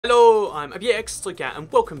Hello, I'm XB1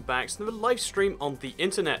 and welcome back to another live stream on the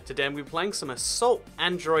internet. Today I'm going to be playing some Assault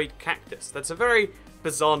Android Cactus. That's a very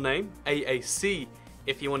bizarre name, AAC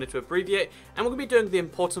if you wanted to abbreviate, and we're going to be doing the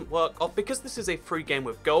important work of, because this is a free game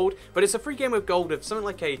with gold, but it's a free game with gold with something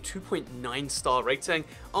like a 2.9 star rating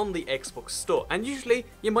on the Xbox store. And usually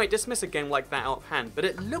you might dismiss a game like that out of hand, but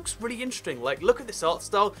it looks really interesting. Like, look at this art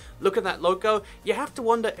style, look at that logo. You have to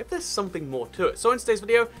wonder if there's something more to it. So in today's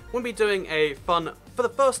video, we'll be doing a fun, for the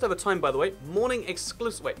first ever time by the way,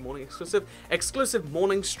 exclusive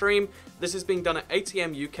morning stream. This is being done at 8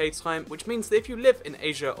 AM UK time, which means that if you live in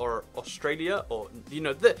Asia or Australia, or you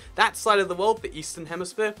know, that side of the world, the Eastern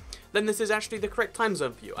Hemisphere, then this is actually the correct time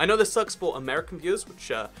zone for you. I know this sucks for American viewers,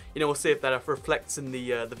 which you know, we'll see if that reflects in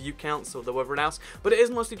the view counts or the whatever else. But it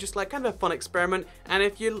is mostly just like kind of a fun experiment. And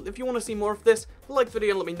if you want to see more of this, like the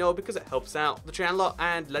video and let me know, because it helps out the channel a lot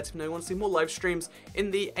and lets me know you want to see more live streams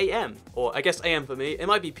in the AM, or I guess AM for me. It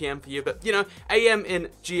might be PM for you, but you know, AM in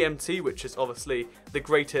GMT, which is obviously the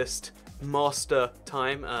greatest master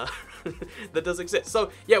time that does exist.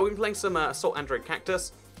 So yeah, we've been playing some Assault Android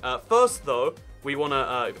Cactus. First though, we want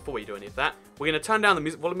to, before we do any of that, we're going to turn down the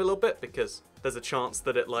music volume a little bit, because there's a chance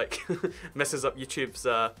that it like messes up YouTube's,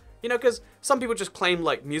 you know, because some people just claim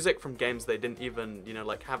like music from games they didn't even, you know,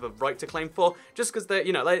 like have a right to claim for, just because they're,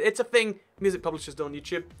 you know, like, it's a thing music publishers do on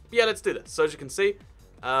YouTube. But yeah, let's do this. So as you can see,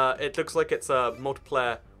 it looks like it's a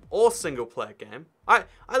multiplayer or single player game. I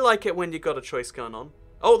like it when you got a choice going on.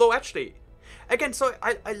 Although actually, again, so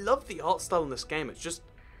I love the art style in this game. It's just,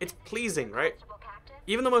 it's pleasing, right?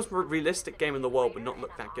 Even the most realistic game in the world would not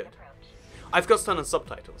look that good. I've got to turn on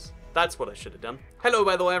subtitles. That's what I should have done. Hello,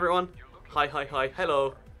 by the way, everyone. Hi,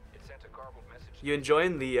 hello. You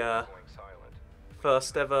enjoying the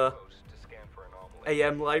first ever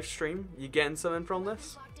AM live stream? You getting something from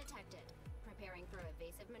this?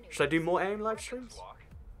 Should I do more AM live streams?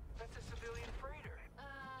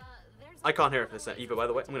 I can't hear if it's either, by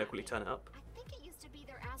the way. I'm going to quickly turn it up. I think it used to be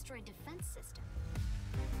their asteroid defense system.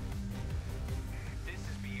 This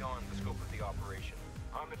is beyond the scope of the operation.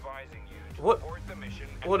 I'm advising you to What? abort the mission.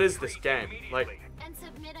 What is this game? Like, And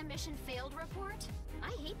submit a mission failed report?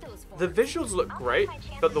 I hate those forms. the visuals look great,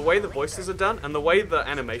 but the way the voices are done and the way the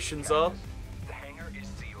animations are, The hangar is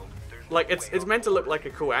sealed. There's like, no it's way meant to look like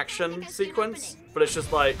a cool action sequence, but it's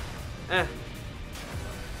just like,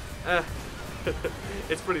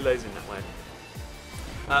 it's pretty lazy in that way.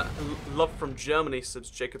 Love from Germany, says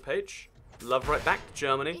Jacob H. Love right back to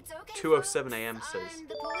Germany. It's okay, 2:07 AM folks. says I'm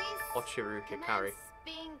the police. Ochiru Hikari. Commence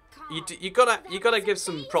being calm. You gotta give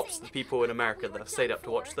some props to the people in America that have stayed up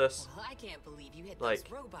to watch this. I can't believe you hit Like,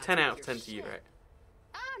 those robots 10 out with of your 10 to you, shit. right?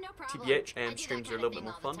 Oh, no problem. TBH I AM do that streams are a kind of little bit thing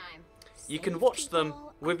more all the fun. time. You can Save watch them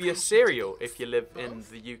people with or your crash cereal tickets. if you live in Both.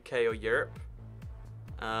 the UK or Europe.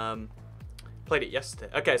 Played it yesterday.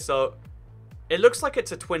 Okay, so it looks like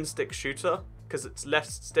it's a twin stick shooter, because it's left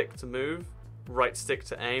stick to move, right stick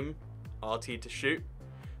to aim, RT to shoot.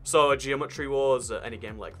 So a Geometry Wars, any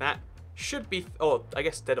game like that, should be, or I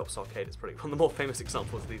guess Dead Ops Arcade is probably one of the more famous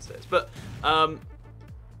examples these days. But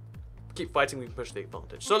keep fighting, we can push the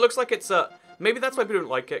advantage. So it looks like it's, maybe that's why people don't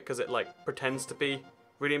like it, because it like pretends to be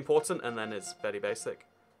really important and then it's very basic.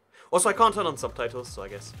 Also, I can't turn on subtitles, so I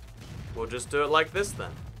guess we'll just do it like this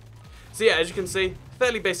then. So yeah, as you can see,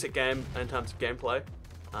 fairly basic game in terms of gameplay.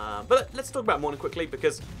 But let's talk about morning quickly,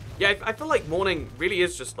 because yeah, I feel like morning really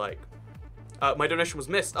is just like, my donation was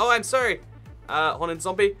missed. Oh, I'm sorry, Haunted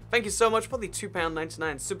Zombie. Thank you so much for the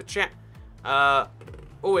 £2.99 super chat.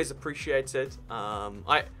 Always appreciated.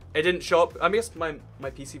 It didn't show up. I guess my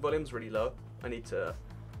PC volume's really low. I need to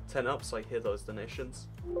turn up so I hear those donations.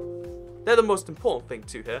 They're the most important thing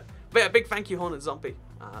to hear. But yeah, big thank you, Haunted Zombie,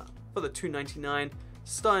 for the $2.99.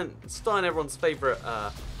 Starting everyone's favorite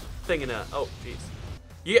thing in a. Oh, jeez.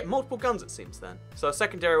 You get multiple guns, it seems then. So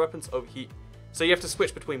secondary weapons overheat. So you have to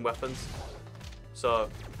switch between weapons. So,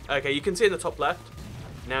 okay, you can see in the top left.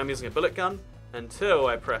 Now I'm using a bullet gun until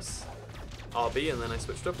I press RB and then I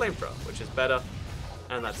switch to a flamethrower, which is better.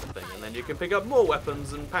 And that's the thing. And then you can pick up more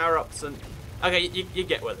weapons and power-ups and... Okay, you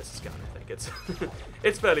get where this is going, I think. It's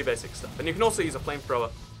it's fairly basic stuff. And you can also use a flamethrower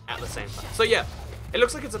at the same time. So yeah, it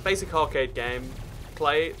looks like it's a basic arcade game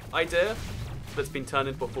play idea that's been turned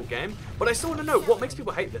into a full game. But I still want to know what makes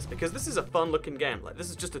people hate this, because this is a fun-looking game. Like, this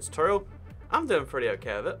is just a tutorial. I'm doing pretty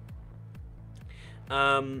okay with it.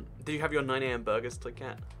 Do you have your 9 AM burgers to look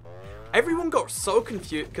at? Everyone got so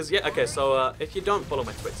confused, because yeah, okay, so if you don't follow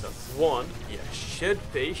my Twitter, one, you should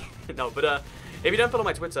be. No, but if you don't follow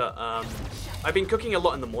my Twitter, I've been cooking a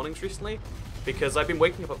lot in the mornings recently, because I've been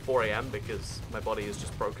waking up at 4 AM because my body is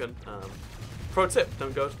just broken. Pro tip,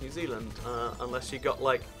 don't go to New Zealand unless you got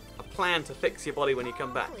like a plan to fix your body when you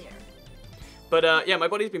come back. But yeah, my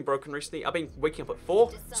body's been broken recently. I've been waking up at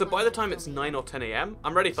 4, so by the time it's 9 or 10 a.m.,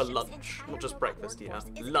 I'm ready for lunch. Not just breakfast, yeah,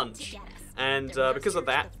 lunch. And because of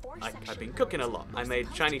that, I've been cooking a lot. I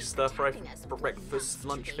made Chinese stir-fry for breakfast,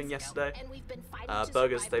 lunch thing yesterday.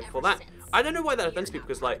 Burgers the day before that. I don't know why that offends people,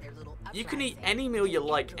 because, like, you can eat any meal you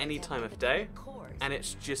like any time of day, and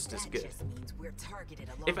it's just as good.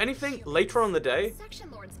 If anything, later on in the day,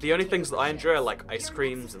 the only things that I enjoy are, like, ice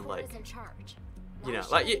creams and, like, you know,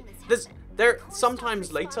 like,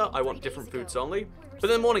 sometimes later I want different foods only, but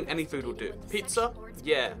in the morning any food will do. Pizza?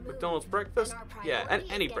 Yeah. McDonald's breakfast? Yeah, and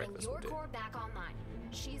any breakfast will do.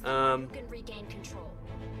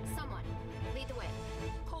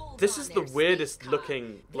 This is the weirdest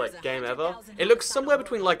looking, like, game ever. It looks somewhere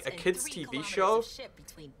between, like, a kid's TV show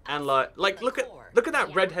and, like look at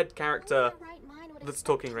that redhead character that's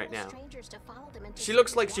talking right now. She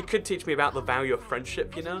looks like she could teach me about the value of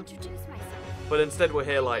friendship, you know? But instead we're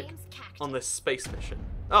here, like, on this space mission.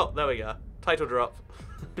 Oh, there we go. Title drop.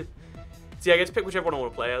 So yeah, I get to pick whichever one I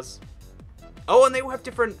want to play as. Oh, and they all have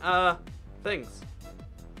different, things.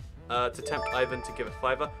 To tempt Ivan to give a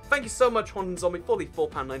 $5. Thank you so much, Haunted Zombie, for the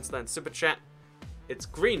 £4.99 super chat. It's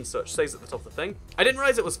green, so it stays at the top of the thing. I didn't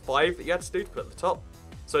realize it was 5 that you had to do to put at the top.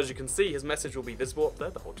 So as you can see, his message will be visible up there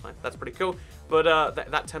the whole time. That's pretty cool. But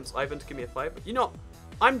that tempts Ivan to give me a $5. You know,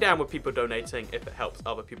 I'm down with people donating if it helps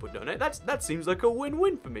other people donate. That seems like a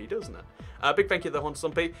win-win for me, doesn't it? Big thank you to the Haunted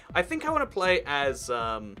Zombie. I think I want to play as,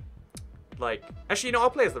 like... Actually, you know, I'll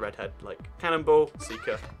play as the redhead. Like, Cannonball,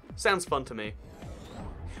 Seeker. Sounds fun to me.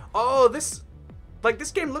 Oh, this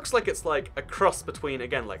game looks like it's like a cross between,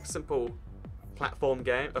 again, like simple platform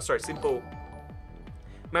game. Oh, sorry, simple.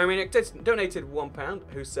 Mariminik donated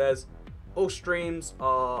 £1, who says, all streams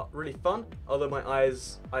are really fun, although my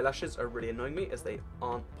eyelashes are really annoying me as they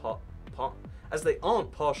aren't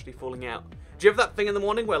partially falling out. Do you have that thing in the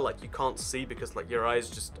morning where, like, you can't see because, like, your eyes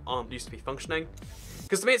just aren't used to be functioning?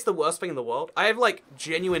 Because to me, it's the worst thing in the world. I have, like,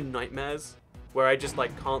 genuine nightmares where I just,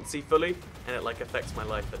 like, can't see fully, and it, like, affects my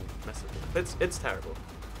life and messes with me. It's terrible.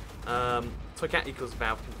 Toycat equals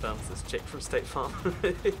Valve confirms this chick from State Farm.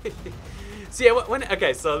 So yeah,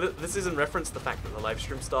 okay, so this is in reference to the fact that the live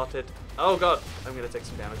stream started. Oh god, I'm gonna take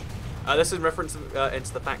some damage. This is in reference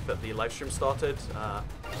into the fact that the live stream started.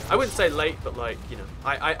 I wouldn't say late, but, like, you know,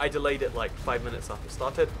 I delayed it like 5 minutes after it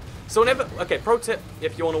started. So whenever, okay, pro tip,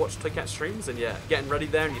 if you want to watch Toycat streams and yeah, getting ready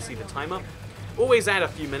there and you see the timer, always add a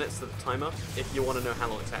few minutes to the timer if you want to know how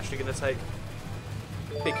long it's actually going to take.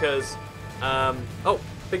 Because, oh,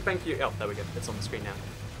 big thank you. Oh, there we go. It's on the screen now.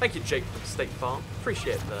 Thank you, Jake from State Farm.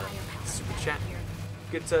 Appreciate the super chat.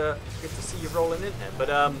 Good to see you rolling in here.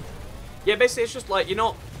 But yeah, basically it's just like, you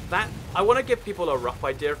know, that I want to give people a rough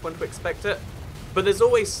idea of when to expect it. But there's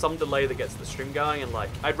always some delay that gets the stream going, and, like,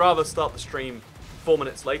 I'd rather start the stream 4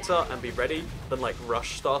 minutes later and be ready than, like,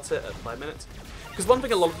 rush start it at 5 minutes. Because one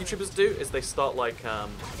thing a lot of YouTubers do is they start, like,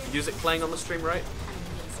 music playing on the stream, right?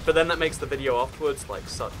 But then that makes the video afterwards, like,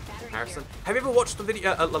 such comparison. Have you ever watched a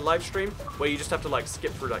video, a live stream, where you just have to, like,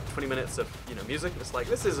 skip through, like, 20 minutes of, you know, music? And it's like,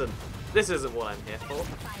 this isn't what I'm here for.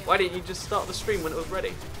 Why didn't you just start the stream when it was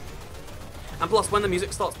ready? And plus, when the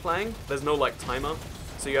music starts playing, there's no, like, timer,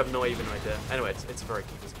 so you have no even idea. Anyway, it's a very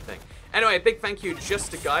confusing thing. Anyway, big thank you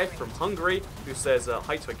just a guy from Hungary who says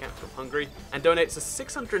hi to a cat from Hungary and donates a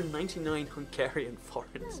 699 Hungarian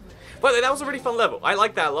forints. By the way, that was a really fun level. I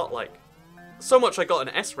like that a lot. Like, so much I got an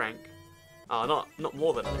S rank. Not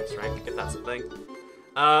more than an S rank, if that's a thing.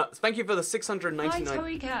 Thank you for the 699. Hi,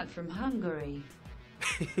 Toy Cat from Hungary.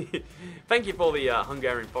 Thank you for the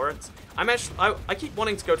Hungarian forints. I keep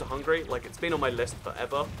wanting to go to Hungary. Like, it's been on my list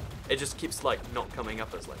forever. It just keeps, like, not coming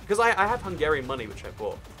up as, like, because I have Hungarian money which I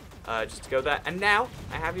bought just to go there, and now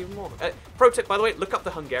I have even more. Pro tip, by the way, look up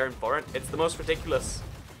the Hungarian forint. It's the most ridiculous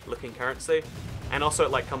looking currency, and also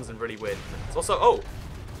it, like, comes in really weird. It's also, oh,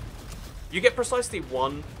 you get precisely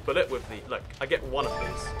one bullet with the, look, I get one of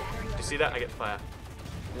these. Do you see that? I get fire.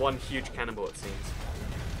 One huge cannonball, it seems.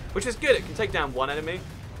 Which is good, it can take down one enemy,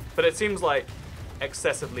 but it seems like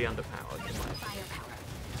excessively underpowered in my opinion.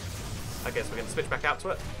 Okay, so we're gonna switch back out to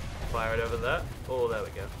it. Fire it over there. Oh, there we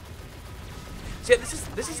go. So yeah,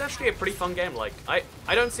 this is actually a pretty fun game. Like, I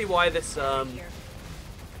don't see why this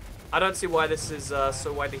is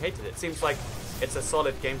so widely hated. It seems like it's a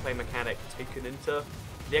solid gameplay mechanic taken into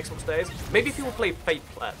the Xbox days. Maybe people paid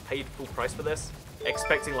full price for this,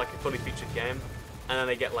 expecting, like, a fully featured game, and then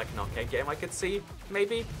they get, like, an arcade game. I could see,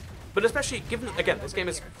 maybe. But especially given, again, this game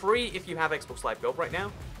is free if you have Xbox Live Gold right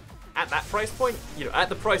now. At that price point, you know, at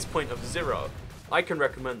the price point of $0, I can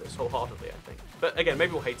recommend this wholeheartedly, I think. But again,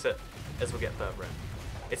 maybe we'll hate it as we get further in.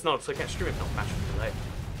 It's not a Toycat stream, if not fashion related.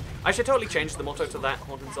 I should totally change the motto to that,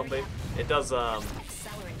 Haunted Zombie. It does sound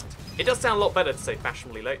a lot better to say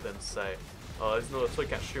fashionably late than to say, oh, there's no Toy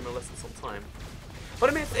Cat streamer less than some time. But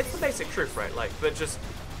I mean, it's the basic truth, right? Like, but just,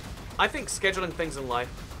 I think scheduling things in life,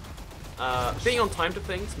 being on time to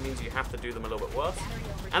things means you have to do them a little bit worse.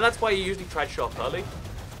 And that's why you usually try to show up early.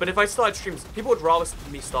 But if I started streams, people would rather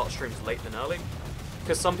me start streams late than early.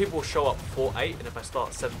 Because some people will show up before 8, and if I start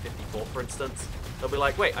at 7:54, for instance, they'll be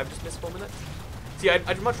like, wait, I've just missed 4 minutes? See,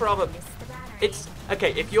 I'd much rather... It's...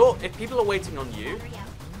 Okay, if people are waiting on you,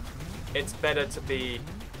 it's better to be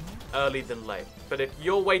early than late. But if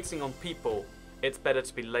you're waiting on people, it's better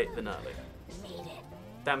to be late than early.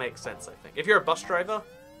 That makes sense, I think. If you're a bus driver...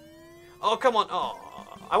 Oh, come on. Oh,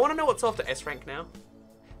 I want to know what's after S rank now.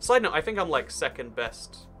 Side note, I think I'm like second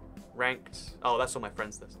best ranked. Oh, that's all my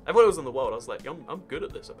friends this. I thought it was in the world. I was like, I'm good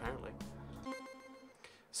at this, apparently.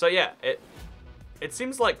 So yeah, it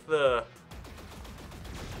seems like the...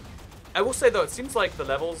 I will say though, it seems like the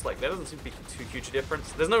levels, like there doesn't seem to be too huge a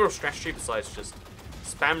difference. There's no real strategy besides just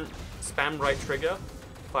spam right trigger,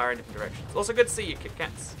 fire in different directions. Also, good to see you, Kit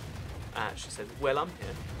Kats. She says, well, I'm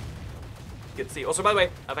here. Good to see you. Also, by the way,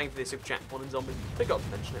 thank you for the super chat, One and Zombie. Forgot to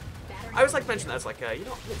mention it. I always like to mention that as like, you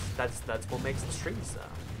know, that's what makes the streams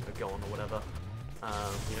go on or whatever.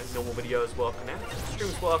 You know, normal videos work on that.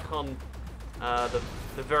 Streams work on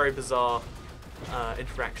the very bizarre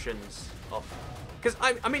interactions of... Because,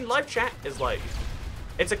 I mean, live chat is like...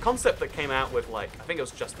 It's a concept that came out with, like, I think it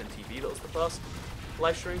was Justin TV that was the first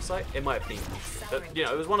live streaming site. It might have been. But, you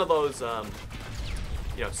know, it was one of those,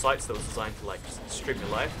 you know, sites that was designed to, like, just stream your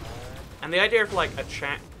life. And the idea of, like, a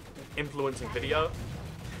chat influencing video...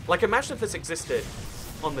 Like, imagine if this existed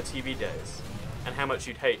on the TV days, and how much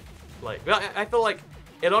you'd hate. Like, I feel like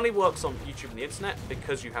it only works on YouTube and the internet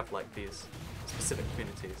because you have, like, these specific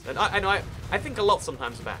communities. And I think a lot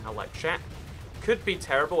sometimes about how, like, chat could be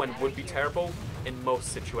terrible and would be terrible in most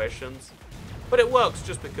situations. But it works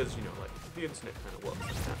just because, you know, like, the internet kind of works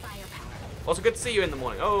like that. Also, good to see you in the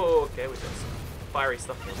morning. Oh, okay, we got some fiery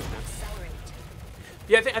stuff going on now.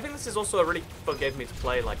 Yeah, I think this is also a really fun game for me to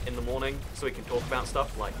play, like, in the morning, so we can talk about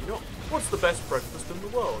stuff like, you know, what's the best breakfast in the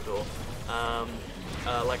world? Or,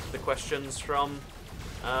 like, the questions from,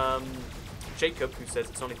 Jacob, who says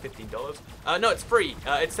it's only $15. No, it's free.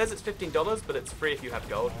 It says it's $15, but it's free if you have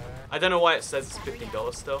gold. I don't know why it says it's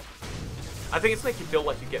 $15 still. I think it's making you feel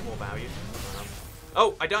like you get more value.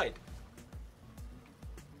 Oh, I died.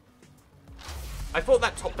 I thought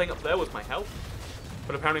that top thing up there was my health,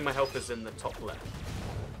 but apparently my health is in the top left.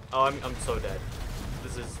 Oh, I'm so dead.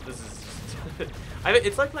 This is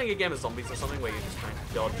it's like playing a game of zombies or something where you're just trying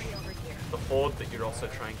to dodge the horde that you're also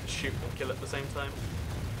trying to shoot and kill at the same time.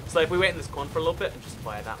 So if we wait in this corner for a little bit and just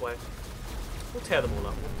fire that way, we'll tear them all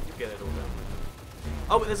up. We'll get it all done.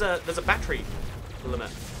 Oh, but there's a battery limit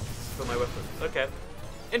for my weapon. Okay,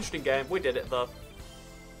 interesting game. We did it though.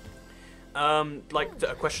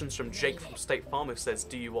 Like questions from Jake from State Farm who says,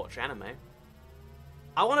 "Do you watch anime?"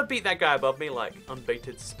 I want to beat that guy above me, like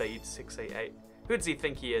unbaited Spade 688. Who does he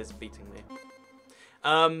think he is beating me?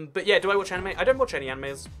 But yeah, do I watch anime? I don't watch any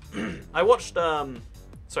animes. I watched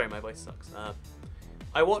sorry, my voice sucks.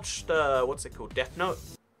 I watched what's it called, Death Note,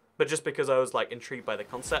 but just because I was like intrigued by the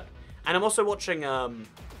concept. And I'm also watching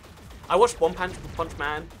I watched One Punch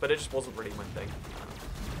Man, but it just wasn't really my thing.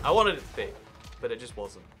 I wanted it to be, but it just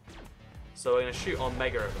wasn't. So I'm gonna shoot on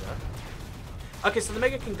Mega over there. Okay, so the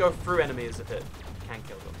Mega can go through enemies if it can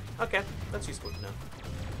kill them. Okay, that's useful to know.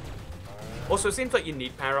 Also, it seems like you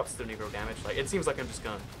need power-ups to do real damage. Like, it seems like I'm just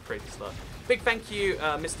going crazy stuff. Big thank you,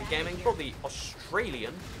 Mr. Gaming, for the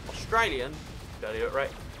Australian, did I do it right?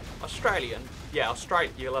 Australian, yeah,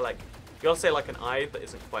 Australian, you gotta say like an I that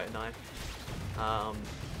isn't quite an I.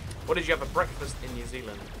 What did you have for breakfast in New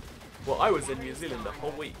Zealand? Well, I was in New Zealand the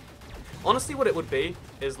whole week. Honestly, what it would be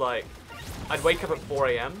is like, I'd wake up at 4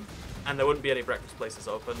 AM and there wouldn't be any breakfast places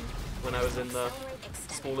open when I was in the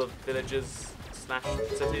smaller villages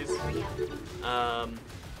 / cities. You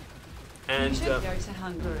should go to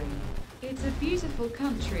Hungary. It's a beautiful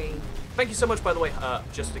country. Thank you so much, by the way,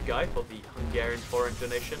 Just a Guy, for the Hungarian foreign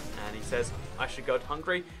donation. And he says I should go to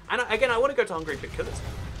Hungary. And again, I want to go to Hungary because it's a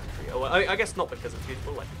country. Well, I guess not because it's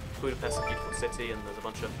beautiful. Like Budapest is a beautiful city, and there's a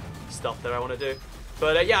bunch of stuff there I want to do.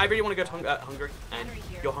 But yeah, I really want to go to Hungary, and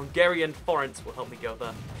your Hungarian forints will help me go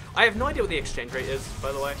there. I have no idea what the exchange rate is,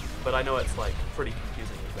 by the way, but I know it's like pretty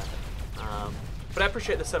confusing with that. But I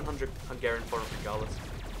appreciate the 700 Hungarian forint regardless,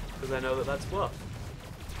 because I know that that's worth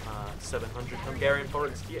 700 Hungarian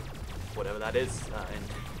forints here, whatever that is.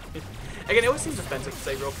 And again, it always seems offensive to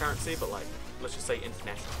say real currency, but like, let's just say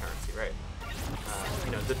international currency, right?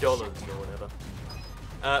 You know, the dollars or whatever.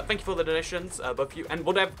 Thank you for the donations, both of you. And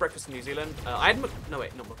what do I have for breakfast in New Zealand? I had no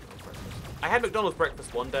wait, not McDonald's breakfast. I had McDonald's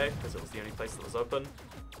breakfast one day because it was the only place that was open.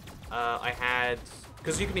 I had,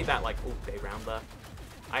 because you can eat that like all day round there.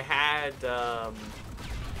 I had, I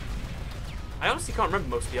honestly can't remember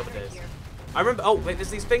most of the other days. I remember, oh wait, there's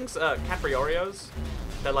these things, Cadbury Oreos.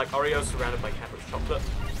 They're like Oreos surrounded by Cadbury chocolate.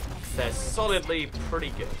 They're solidly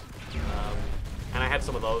pretty good. And I had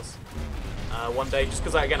some of those one day just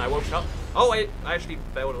because, again, I woke up. Oh, I actually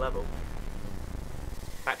failed a level.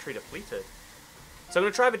 Battery depleted. So I'm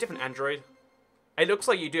going to try with a different Android. It looks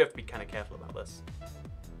like you do have to be kind of careful about this.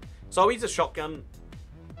 So I'll use a shotgun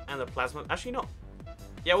and a plasma. Actually, not.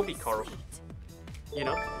 Yeah, we'll be coral. You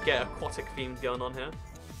know, get aquatic theme going on here.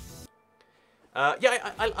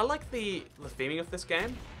 Yeah, I like the theming of this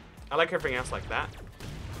game. I like everything else like that.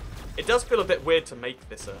 It does feel a bit weird to make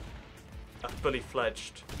this a fully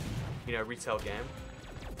fledged, you know, retail game.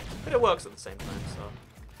 But it works at the same time, so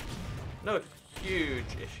no huge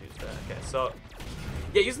issues there. Okay, so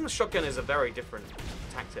yeah, using the shotgun is a very different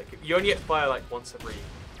tactic. You only get to fire like once every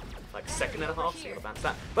like second and a half, so you gotta bounce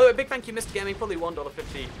that. By the way, big thank you, Mr. Gaming, for the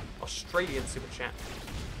 $1.50 Australian super chat.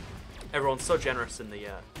 Everyone's so generous in the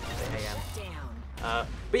AM.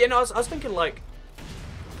 But yeah, no, I was thinking like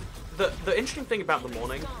the interesting thing about the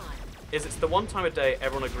morning is it's the one time of day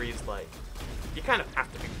everyone agrees like you kind of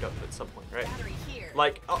have to be productive at some point, right?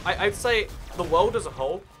 Like I'd say the world as a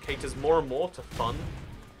whole caters more and more to fun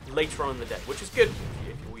later on in the day, which is good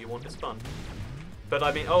if all you want is fun. But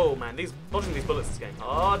I mean, oh man, dodging these bullets is getting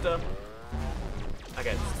harder.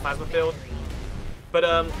 Okay, it's plasma field. But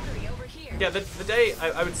yeah, the day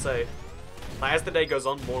I would say, like, as the day goes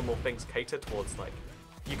on, more and more things cater towards like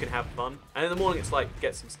you can have fun, and in the morning it's like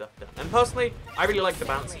get some stuff done. And personally, I really like the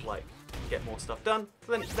balance of like get more stuff done,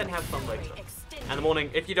 then have fun later. And the morning,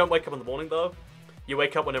 if you don't wake up in the morning though, you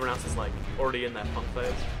wake up when everyone else is like already in their fun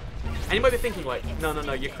phase. And you might be thinking like,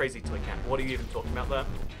 no, you're crazy to a cat. What are you even talking about there?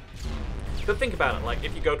 But think about it, like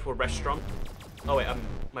if you go to a restaurant. Oh wait,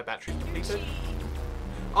 my battery's depleted.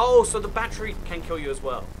 Oh, so the battery can kill you as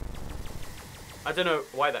well. I don't know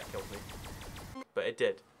why that killed me, but it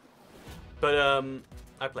did. But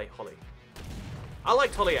I play Holly. I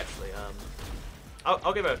liked Holly actually.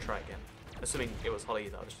 I'll give it a try again, assuming it was Holly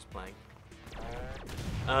that I was just playing.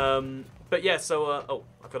 But yeah, so oh,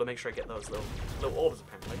 I've got to make sure I get those little orbs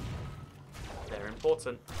apparently. They're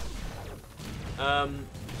important.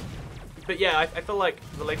 But yeah, I feel like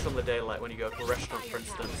the later on in the day, like when you go to a restaurant, for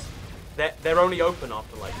instance, they're only open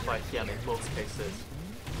after like 5 PM in most cases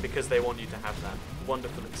because they want you to have that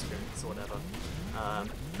wonderful experience or whatever.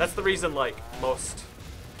 That's the reason like most,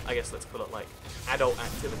 I guess let's call it like adult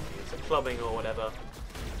activities, like clubbing or whatever,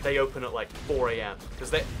 they open at like 4 AM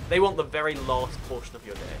because they want the very last portion of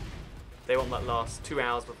your day. They want that last 2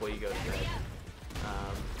 hours before you go to bed.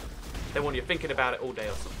 They want you thinking about it all day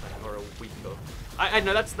or something, or a week ago. I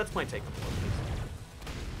know that's my take on it.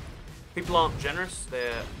 People aren't generous,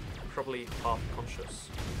 they're probably half conscious.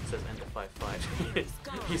 It says Ender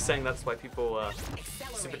 55. He's saying that's why people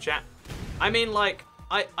super chat. I mean, like,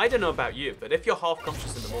 I don't know about you, but if you're half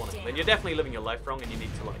conscious in the morning, then you're definitely living your life wrong, and you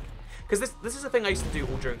need to like, because this is a thing I used to do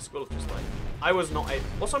all during school. Just like I was not able.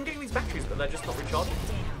 Also, I'm getting these batteries, but they're just not recharging.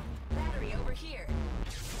 Battery over here.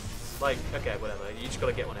 Like, okay, whatever. You just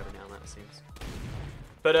gotta get one every now and then, it seems.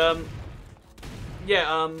 But yeah,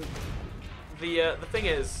 the thing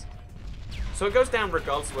is, so it goes down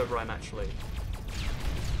regardless of whether I'm actually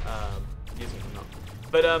using it or not.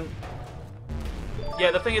 But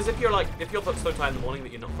yeah, the thing is, if you're so tired in the morning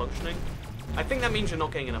that you're not functioning, I think that means you're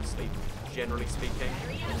not getting enough sleep, generally speaking.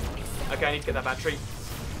 Okay, I need to get that battery.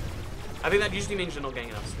 I think that usually means you're not getting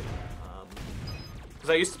enough sleep. Because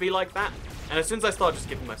I used to be like that, and as soon as I started just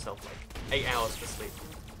giving myself like 8 hours for sleep,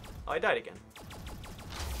 I died again.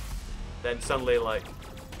 Then suddenly, like,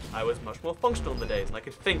 I was much more functional in the days, and I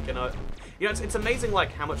could think, and you know, it's amazing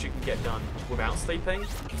like how much you can get done without sleeping.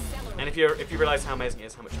 And if you realize how amazing it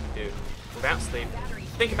is, how much you can do without sleep,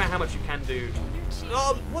 think about how much you can do.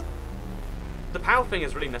 Oh, what? The power thing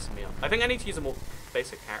is really messing me up. I think I need to use a more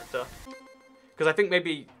basic character, because I think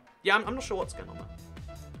maybe, yeah, I'm not sure what's going on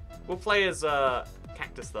there. We'll play as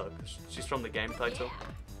Cactus though, because she's from the game title.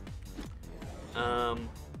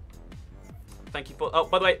 Thank you for. Oh,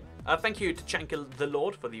 by the way, thank you to Chanka the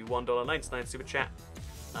Lord for the $1.99 super chat.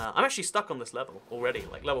 I'm actually stuck on this level already,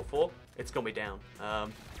 like level 4. It's gonna be down.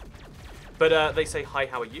 But they say hi.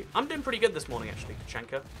 How are you? I'm doing pretty good this morning actually,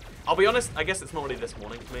 Chanka. I'll be honest. I guess it's not really this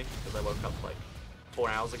morning for me because I woke up like 4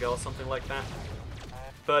 hours ago or something like that.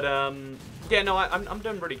 But yeah, no, I'm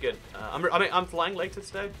doing pretty good. I'm flying later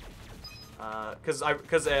today. Because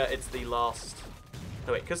it's the last.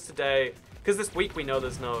 No wait, because today because this week we know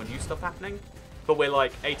there's no new stuff happening, but we're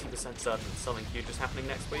like 80% certain something huge is happening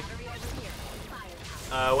next week.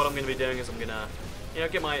 What I'm going to be doing is I'm going to, you know,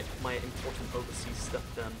 get my important overseas stuff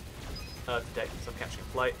done today, because I'm catching a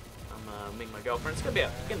flight. I'm meeting my girlfriend. It's gonna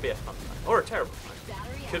be a fun time, or a terrible time.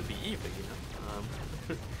 Could be either, you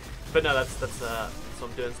know. But no, that's what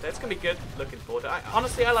I'm doing today. It's gonna be good. Looking forward to it.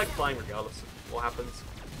 Honestly, I like flying regardless of what happens.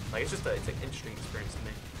 Like, it's an interesting experience to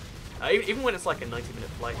me. Even when it's like a 90-minute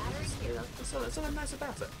flight, it's just, you know, there's something nice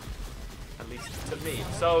about it. At least to me.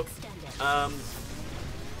 So,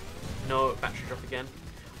 no battery drop again.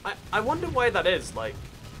 I wonder why that is. Like,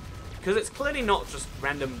 because it's clearly not just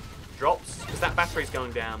random drops, because that battery's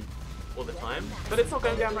going down all the time, but it's not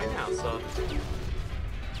going down right now, so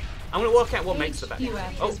I'm gonna work out what makes the battery.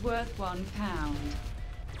 is worth £1.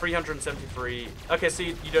 373. Okay, so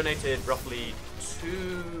you donated roughly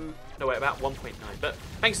about 1.9. But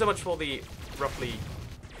thanks so much for the roughly.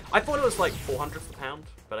 I thought it was like 400th a pound,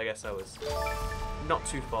 but I guess I was not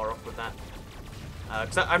too far off with that.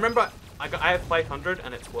 Because I remember I have 500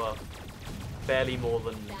 and it's worth barely more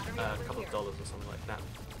than a couple of dollars or something like that.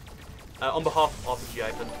 On behalf of RPG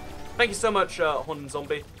Ivan, thank you so much, Horn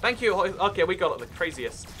Zombie. Thank you. Okay, we got the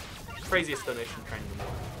craziest donation train in the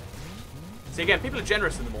morning. See, again, people are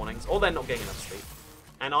generous in the mornings, or they're not getting enough sleep.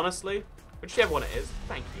 And honestly, whichever one it is,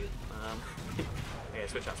 thank you. Okay,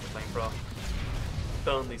 switch out to the flamethrower.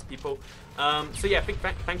 Burn these people. So yeah, big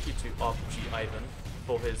thank you to RPG Ivan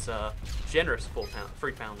for his generous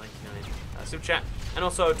 £3.99 super chat, and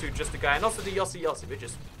also to Just a Guy, and also to Yossi. We're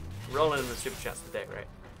just rolling in the super chats today, right?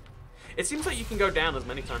 It seems like you can go down as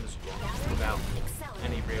many times as you want without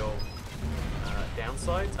any real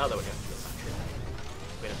downsides. Oh, there we go.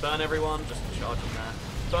 We're gonna burn everyone, just charge them there.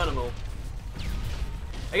 Burn them all.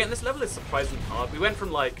 Again, this level is surprisingly hard. We went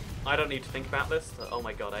from like, I don't need to think about this, to, oh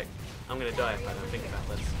my god, I'm gonna die if I don't think about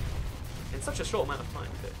this. In such a short amount of time,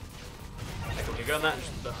 too. Okay, we can go on that and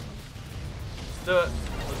just burn. Let's do it.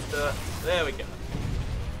 Let's do it. There we go.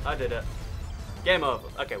 I did it. Game over.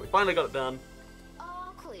 Okay, we finally got it done.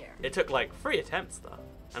 It took like 3 attempts though.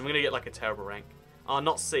 I'm gonna get like a terrible rank. Oh,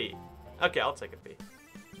 not C. Okay, I'll take a B.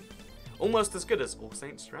 Almost as good as All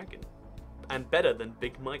Saints Dragon. And better than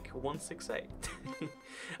Big Mike 168.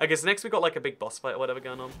 Okay, so next we got like a big boss fight or whatever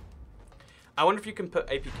going on. I wonder if you can put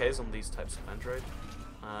APKs on these types of Android.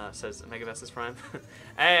 Says Mega vs Prime.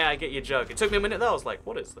 Hey, I get your joke. It took me a minute though. I was like,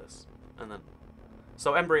 what is this? And then,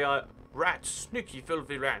 so Embryo, rats, sneaky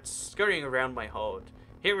filthy rats, scurrying around my hoard.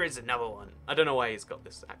 Here is another one. I don't know why he's got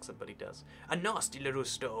this accent, but he does. A nasty little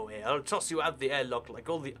stowaway. I'll toss you out the airlock like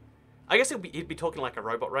all the... I guess he'd be talking like a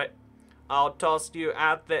robot, right? I'll toss you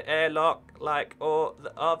out the airlock like all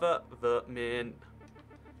the other vermin.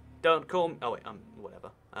 Don't call me... Oh, wait,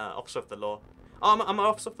 whatever. Officer of the law. Oh, I'm an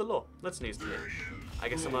officer of the law. That's news to me. I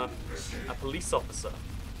guess I'm a police officer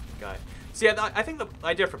guy. So yeah, I think the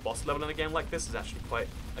idea for a boss level in a game like this is actually quite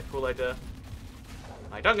a cool idea.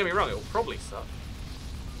 Like, don't get me wrong, it will probably suck.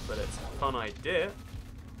 But it's a fun idea.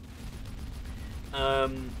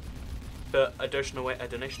 But a donation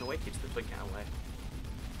away keeps the twin cat away.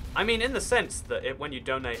 I mean, in the sense that when you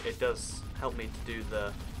donate, it does help me to do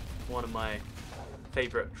one of my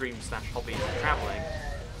favorite dream/hobbies, traveling,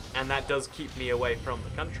 and that does keep me away from the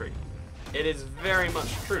country. It is very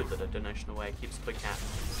much true that a donation away keeps the cat,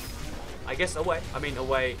 I guess, away. I mean,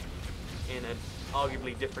 away in an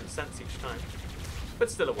arguably different sense each time, but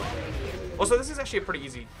still away. Also, this is actually a pretty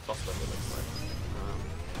easy boss level, it looks like.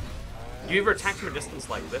 You either attack from a distance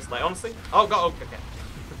like this, like honestly. Oh god, okay.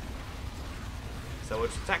 So we'll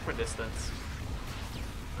just attack from a distance.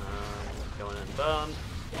 Go in and burn.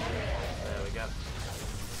 There we go.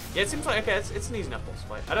 Yeah, it seems like, okay, it's an easy enough boss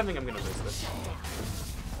fight. I don't think I'm going to lose this.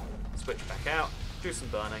 Switch back out, do some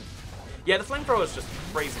burning. Yeah, the flamethrower is just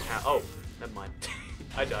crazy how... Oh, never mind.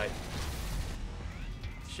 I died.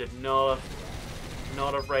 Should not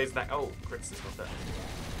have raised that... Oh, crits is not there.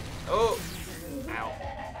 Oh! Ow.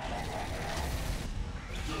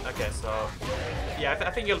 Okay, so... Yeah,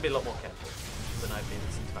 I think you'll be a lot more careful than I've been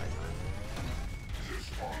this entire time.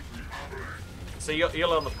 So you'll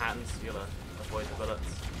learn the patterns, you'll avoid the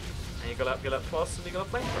bullets. And you go up close and you got a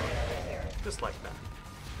flamethrower. Just like that.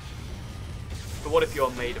 But what if you're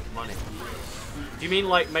made of money? Do you mean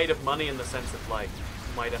like made of money in the sense of like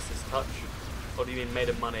Midas's touch? Or do you mean made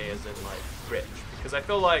of money as in like rich? Because I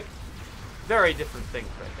feel like very different things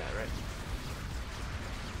right there, right?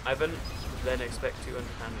 Ivan, then expect £200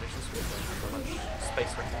 additions for how much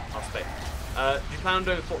space for our space. Do you plan on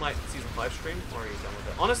doing a Fortnite Season 5 stream, or are you done with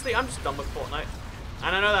it? Honestly, I'm just done with Fortnite.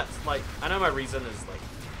 And I know that's like, I know my reason is like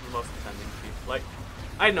the most attending to people. Like,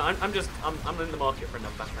 I don't know, I'm in the market for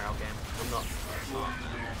another Battle Royale game. I'm not.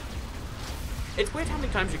 It's weird how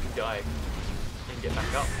many times you can die and get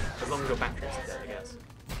back up, as long as your battery's dead, I guess.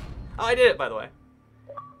 Oh, I did it, by the way.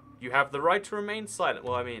 You have the right to remain silent.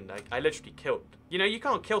 Well, I mean, I literally killed. You know, you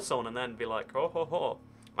can't kill someone and then be like, oh, ho, ho,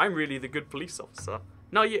 I'm really the good police officer.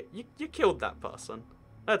 No, you killed that person.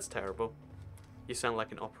 That's terrible. You sound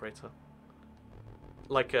like an operator.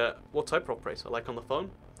 Like a, what type of operator? Like on the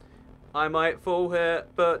phone? I might fall here,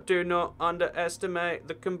 but do not underestimate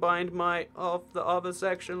the combined might of the other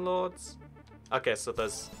section lords. Okay, so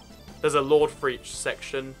there's a lord for each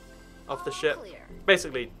section of the ship.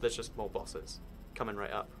 Basically, there's just more bosses coming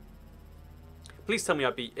right up. Please tell me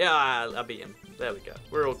I beat him. There we go.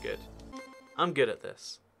 We're all good. I'm good at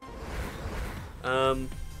this.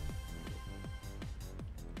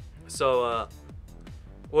 So,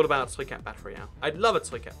 what about Toy Cat Battle Royale? I'd love a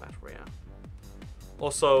Toy Cat Battle Royale.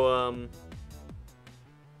 Also,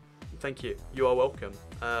 thank you. You are welcome.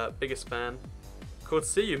 Biggest fan. Cool to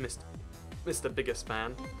see you, Mr. Biggest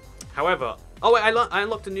Fan. However, oh wait, I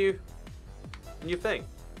unlocked a new thing.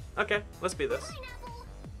 Okay, let's be this.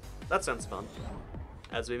 That sounds fun.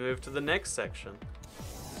 As we move to the next section.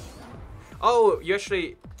 Oh, there's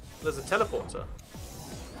a teleporter.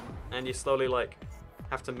 And you slowly, like,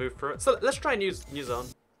 have to move through it. So let's try new zone.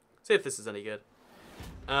 See if this is any good.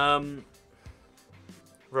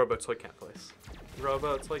 Robo Toy Cat voice.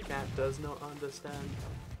 Robo Toy Cat does not understand.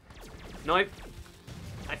 No, I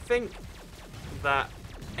think that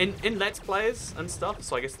in Let's Plays and stuff,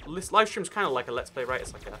 so I guess live stream's kind of like a Let's Play, right?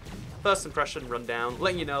 It's like a first impression rundown,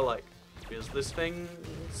 letting you know, like, is this thing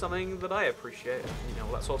something that I appreciate? You know,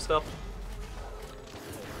 all that sort of stuff.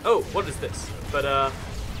 Oh, what is this? But,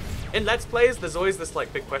 in Let's Plays, there's always this,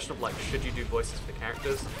 like, big question of, like, should you do voices for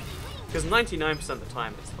characters? Because 99% of the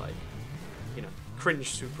time, it's, like, you know,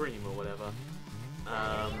 cringe supreme or whatever.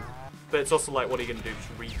 But it's also, like, what are you going to do? Just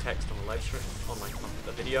read text on a live stream? On, like,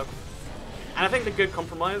 a video? And I think the good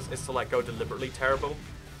compromise is to, like, go deliberately terrible.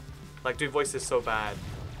 Like, do voices so bad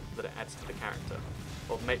that it adds to the character.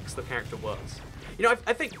 Or makes the character worse. You know,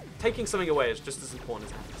 I think taking something away is just as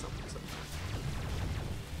important as adding something. So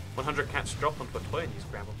 100 cats drop onto a toy and use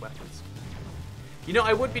grab of weapons. You know,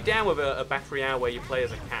 I would be down with a battle royale where you play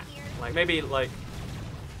as a cat. Like, maybe, like,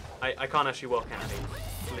 I can't actually work out any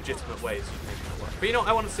legitimate ways you can make that work. But you know,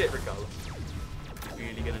 I want to see it regardless.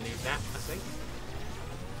 Really gonna need that, I think.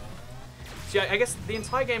 So yeah, I guess the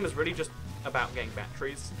entire game is really just about getting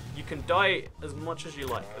batteries. You can die as much as you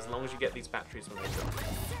like, as long as you get these batteries when they drop.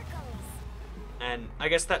 And I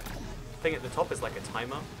guess that thing at the top is like a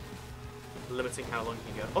timer, limiting how long you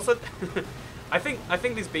can go. Also, I think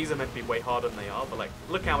these bees are meant to be way harder than they are, but like,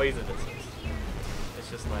 look how easy this is. It's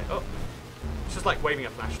just like, oh, it's just like waving a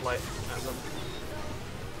flashlight at them.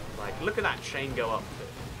 Like, look at that chain go up.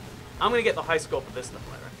 I'm gonna get the high score for this level,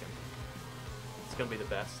 I reckon. It's gonna be the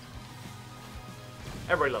best.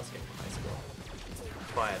 Everybody loves getting the high score.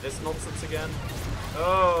 Fire this nonsense again.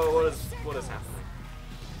 Oh, what is happening?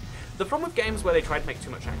 The problem with games where they try to make too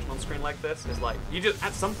much action on screen like this is like,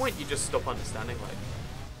 at some point you just stop understanding, like,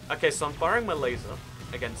 okay, so I'm firing my laser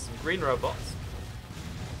against some green robots.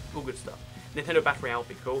 All good stuff. Nintendo Battle Royale would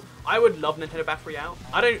be cool. I would love Nintendo Battle Royale.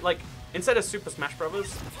 I don't, like, instead of Super Smash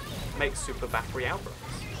Brothers, make Super Battle Royale Brothers.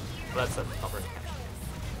 But that's not very catchy.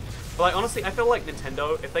 But like, honestly, I feel like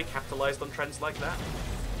Nintendo, if they capitalized on trends like that,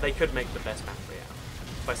 they could make the best Battle Royale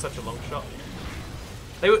by such a long shot.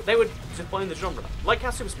 They would define the genre. Like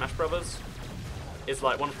how Super Smash Brothers is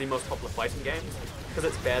like one of the most popular fighting games, because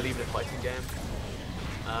it's barely even a fighting game.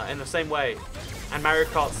 In the same way, and Mario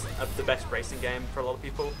Kart's the best racing game for a lot of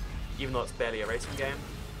people, even though it's barely a racing game.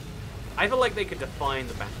 I feel like they could define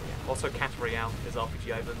the Battle Royale. Also, Cat Royale is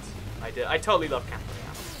RPG Islands. I totally love Cat Royale.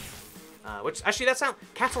 Which, actually,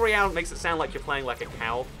 Cat Royale makes it sound like you're playing like a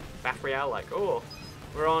cow Battle Royale, like, oh,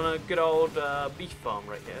 we're on a good old beef farm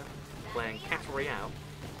right here, playing Cat Royale.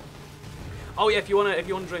 Oh yeah, if you wanna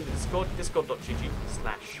join the Discord,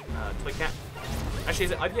 discord.gg/toycat. Actually,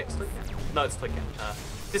 is it IVX Toycat? No, it's Toycat.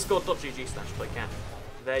 Discord.gg/toycat.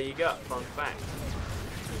 There you go, fun fact.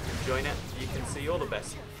 You can join it, you can see all the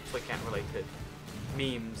best Toycat related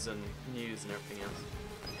memes and news and everything else.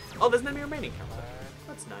 Oh, there's an enemy remaining counter.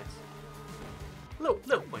 That's nice.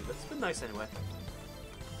 Little pointless, but nice anyway.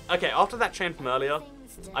 Okay, after that chain from earlier,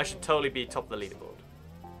 I should totally be top of the leaderboard.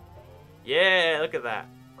 Yeah, look at that.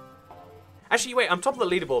 Actually, wait, I'm top of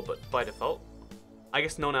the leaderboard, but by default. I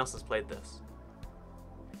guess no one else has played this.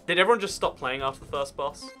 Did everyone just stop playing after the first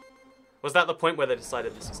boss? Was that the point where they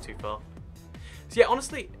decided this is too far? So yeah,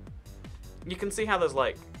 honestly, you can see how there's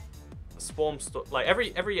like swarm like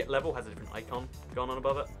every level has a different icon going on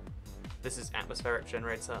above it. This is atmospheric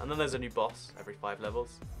generator, and then there's a new boss every 5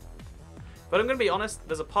 levels. But I'm gonna be honest,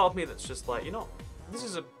 there's a part of me that's just like, you know, this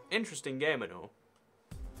is an interesting game and all.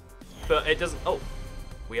 But it doesn't. Oh,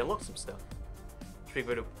 we unlocked some stuff. Should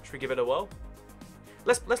we give it a whirl?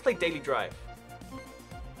 Let's play Daily Drive.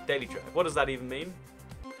 Daily Drive. What does that even mean?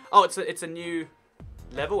 Oh, it's a new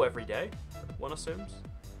level every day, one assumes.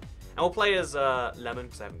 And we'll play as Lemon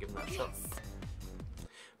because I haven't given that a shot.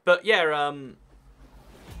 But yeah,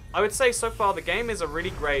 I would say so far the game is a really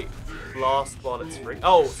great blast while it's free.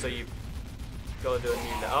 Oh, so you've got to do a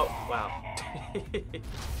new level. Oh, wow.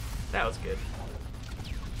 That was good.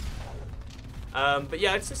 But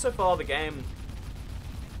yeah, I'd say so far the game,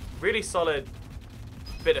 really solid,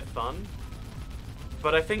 bit of fun.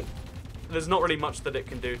 But I think there's not really much that it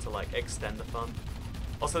can do to like extend the fun.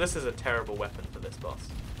 Also, this is a terrible weapon for this boss.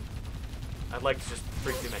 I'd like to just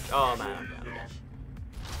briefly make. Oh man, I'm down again.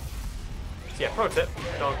 So yeah, pro tip: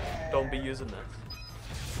 don't be using this.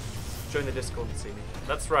 Join the Discord and see me.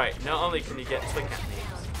 That's right. Not only can you get Twink at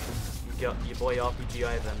memes, you got your boy RPG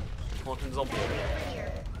Ivan, Haunting Zombie.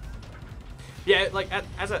 Yeah, like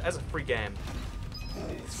as a free game,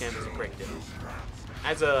 this game is a great deal.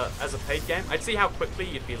 As a paid game, I'd see how quickly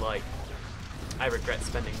you'd be like, I regret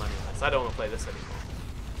spending money on this. I don't want to play this anymore.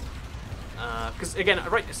 Because again,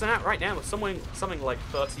 right now we're something like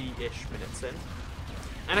 30-ish minutes in,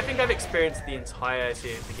 and I think I've experienced the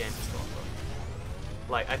entirety of the game to start with.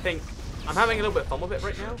 Like, I think I'm having a little bit of fun with it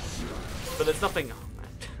right now, but there's nothing. Oh man,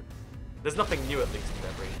 there's nothing new at least with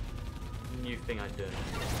every new thing I do.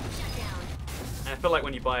 And I feel like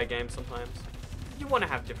when you buy a game, sometimes you want to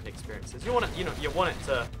have different experiences. You want to, you want it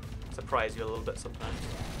to surprise you a little bit sometimes.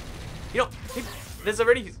 You know, there's a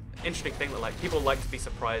really interesting thing that like people like to be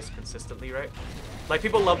surprised consistently, right? Like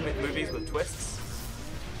people love movies with twists,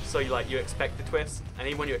 so you expect the twist, and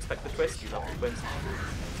even when you expect the twist, you love the twist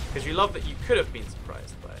because you love that you could have been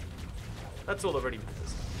surprised by it. That's all that really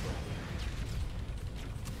matters.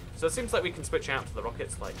 So it seems like we can switch out to the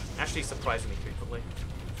rockets like actually surprisingly frequently.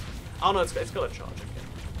 Oh no, it's got a charge. Okay.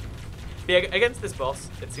 But yeah, against this boss,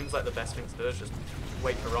 it seems like the best thing to do is just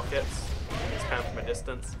wait for rockets, spam from a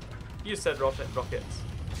distance. Use said rockets,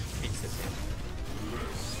 beat this game.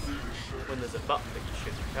 When there's a button that you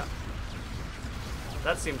should cut.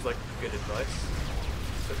 That seems like good advice.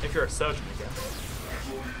 So if you're a surgeon again.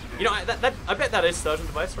 You know, I bet that is surgeon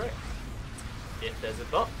advice, right? If there's a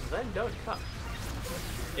button, then don't cut.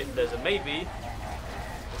 If there's a maybe,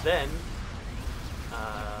 then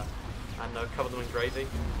I don't know, cover them in gravy.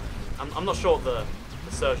 I'm not sure the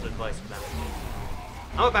surgeon advice for that.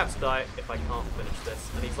 I'm about to die if I can't finish this,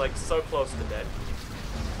 and he's like so close to dead.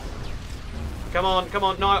 Come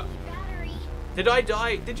on, no! Did I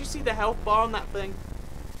die? Did you see the health bar on that thing?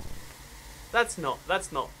 That's not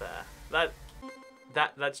fair.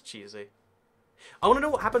 That's cheesy. I want to know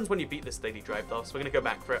what happens when you beat this daily drive though, so we're gonna go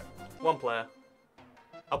back for it. One player.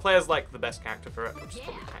 I'll play as like the best character for it, which is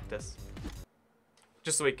probably Cactus.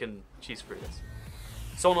 Just so we can cheese through this.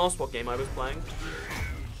 Someone asked what game I was playing.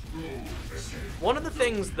 One of the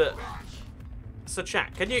things that... So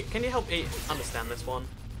chat, can you help me understand this one?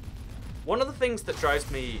 One of the things that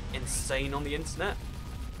drives me insane on the internet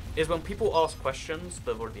is when people ask questions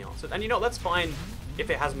that have already been answered. And you know, that's fine if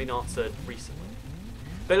it hasn't been answered recently.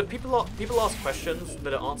 But if people ask questions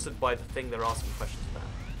that are answered by the thing they're asking questions about.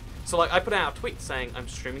 So like, I put out a tweet saying I'm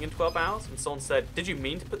streaming in 12 hours, and someone said, did you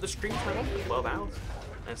mean to put the stream time on for 12 hours?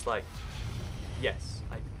 And it's like, yes,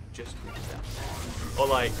 I just read that. Or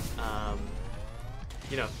like,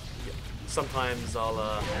 you know, sometimes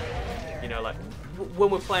I'll, you know, like,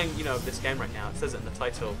 when we're playing, you know, this game right now, it says it in the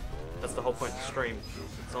title, that's the whole point of the stream.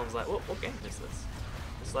 Someone's like, what game is this?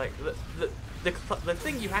 It's like, the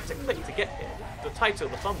thing you had to click to get here, the title,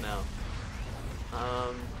 the thumbnail.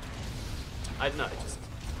 I don't know,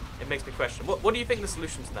 it makes me question. What do you think the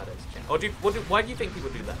solution to that is? Or why do you think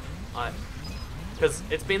people do that? Because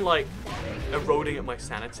it's been like eroding at my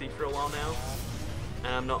sanity for a while now,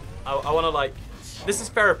 and I'm not. I want to like. This is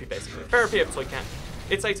therapy basically. Therapy of Toy Cat.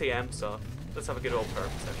 It's 8 AM, so let's have a good old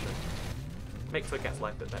therapy session. Make Toy Cat's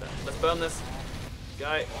life a bit better. Let's burn this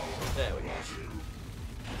guy. There we go.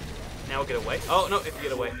 Now we'll get away. Oh no! If you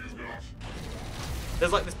get away,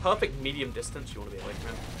 there's like this perfect medium distance you want to be away from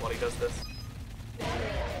him while he does this.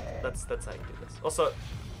 That's how you do this. Also,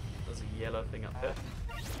 there's a yellow thing up here.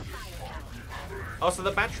 Also,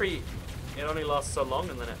 the battery, it only lasts so long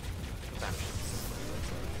and then it vanishes.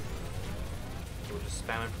 We'll just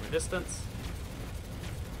spam it from a distance.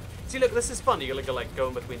 See, look, this is fun. You gotta like go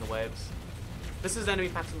in between the waves. This is enemy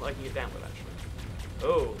pattern that I can get down with actually.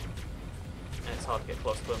 Oh, and it's hard to get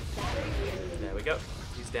close to him. There we go.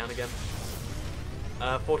 He's down again.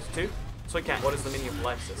 42. Toy Cat, what is the meaning of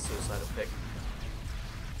life? Says Suicidal Pig.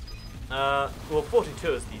 Well,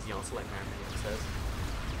 42 is the easy answer, like Marion says.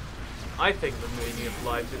 I think the meaning of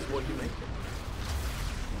life is what you make it.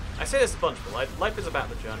 I say this a bunch, but life is about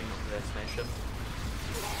the journey, not the destination.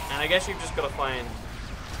 And I guess you've just got to find...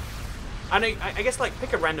 I guess, like,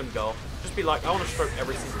 pick a random goal. Just be like, I want to stroke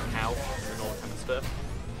every single cow in the Northern Hemisphere.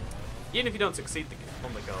 Even if you don't succeed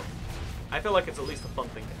on the goal. I feel like it's at least a fun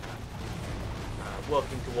thing to have.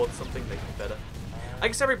 Working towards something making it better. I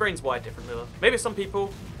guess every brain's wired differently, though. Maybe some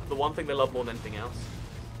people, the one thing they love more than anything else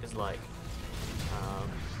is, like,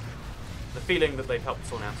 the feeling that they've helped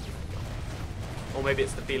someone else do that goal. Or maybe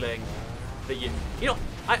it's the feeling that you know,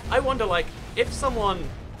 I wonder, like, if someone...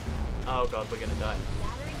 Oh god, we're gonna die.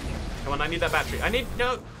 Come on, I need that battery. I need...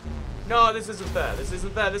 No, this isn't fair. This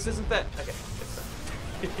isn't fair. This isn't fair. Okay, it's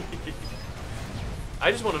fair.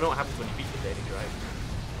 I just want to know what happens when you beat the daily drive.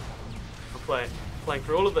 I'm playing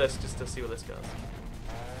through all of this just to see where this goes.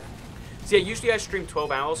 So yeah, usually I stream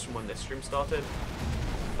 12 hours from when this stream started.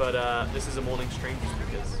 But this is a morning stream just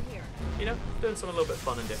because, you know, doing something a little bit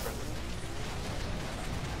fun and different.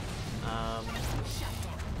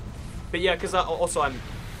 But yeah, because also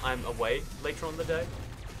I'm away later on in the day.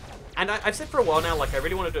 And I've said for a while now, like, I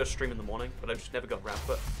really want to do a stream in the morning, but I've just never got around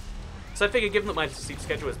to it. So I figured, given that my sleep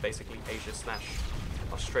schedule is basically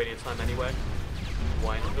Asia/Australia time anyway,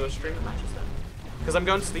 why not do a stream that matches that? Because I'm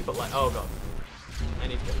going to sleep at, like, oh god, I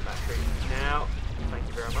need to get the battery now. Thank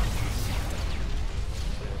you very much.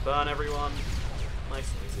 So burn everyone. Nice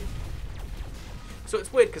and easy. So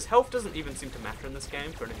it's weird, because health doesn't even seem to matter in this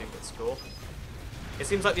game for anything but score. It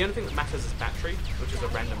seems like the only thing that matters is battery, which is a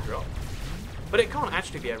random drop. But it can't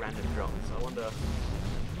actually be a random drop, so I wonder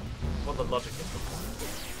what the logic is.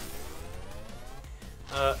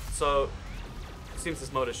 So it seems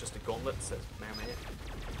this mode is just a gauntlet, says Mermaid.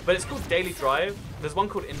 But it's called Daily Drive. There's one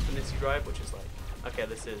called Infinity Drive, which is like, okay,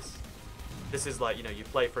 this is like, you know, you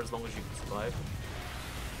play for as long as you can survive.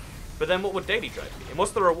 But then what would Daily Drive be? And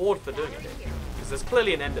what's the reward for doing it? Because there's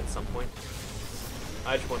clearly an end at some point.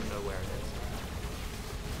 I just want to know where it is.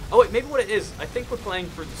 Oh wait, maybe what it is, I think we're playing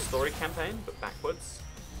through the story campaign, but backwards.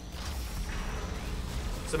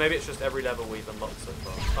 So maybe it's just every level we've unlocked so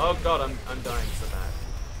far. Oh god, I'm dying so bad.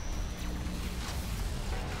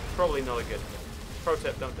 Probably not a good thing. Pro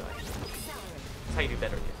tip, don't die. That's how you do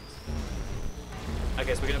better games.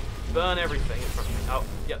 Okay, so we're gonna burn everything in front of me. Oh,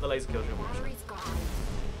 yeah, the laser kills you.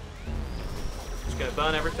 Just gonna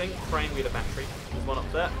burn everything, praying we get a battery. There's one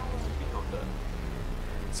up there. We can't do it.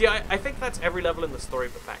 See, I think that's every level in the story,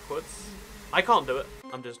 but backwards. I can't do it.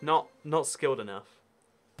 I'm just not skilled enough.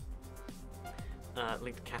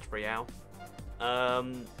 Link to Cat Royale.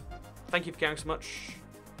 Thank you for caring so much.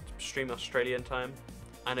 Stream Australian time.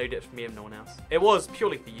 I know you did it for me and no one else. It was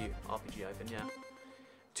purely for you, RPG Ivan, yeah.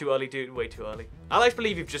 Too early, dude. Way too early. I like to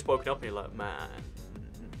believe you've just woken up and you're like, man,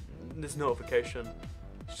 this notification.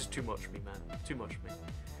 It's just too much for me, man. Too much for me.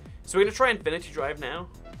 So we're going to try Infinity Drive now.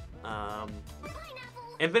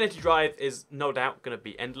 Infinity Drive is no doubt going to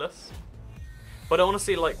be endless, but I want to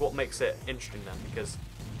see like what makes it interesting then, because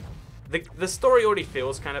the story already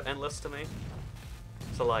feels kind of endless to me.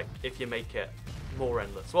 So like, if you make it more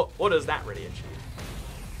endless, what does that really achieve?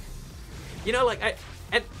 You know, like I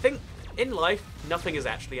think in life nothing is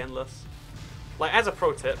actually endless. Like, as a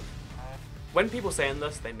pro tip, when people say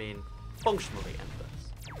endless, they mean functionally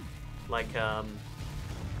endless. Like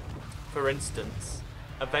for instance.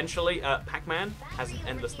 Eventually, Pac-Man has an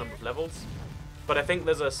endless number of levels, but I think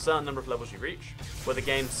there's a certain number of levels you reach where the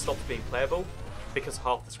game stops being playable because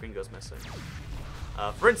half the screen goes missing.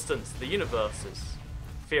 For instance, the universe is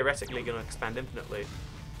theoretically going to expand infinitely,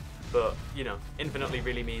 but, you know, infinitely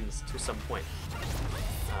really means to some point.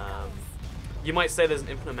 You might say there's an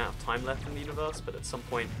infinite amount of time left in the universe, but at some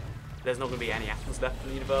point there's not going to be any atoms left in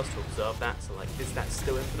the universe to observe that, so like, is that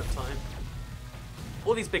still infinite time?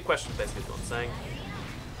 All these big questions basically is what I'm saying.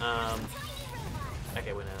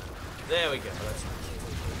 Okay, we're there we go. That's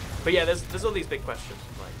nice. But yeah, there's all these big questions,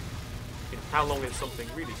 like, you know, how long is something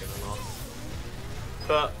really gonna last?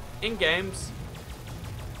 But in games,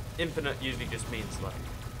 infinite usually just means like,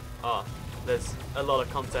 there's a lot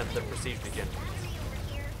of content that procedurally generates.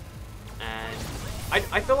 And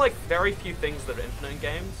I feel like very few things that are infinite in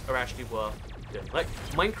games are actually worth doing. Like,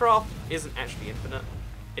 Minecraft isn't actually infinite.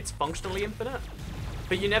 It's functionally infinite,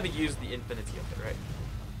 but you never use the infinity of it, right?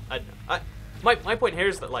 I don't know. My point here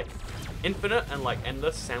is that, like, infinite and, like,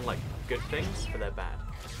 endless sound like good things, but they're bad.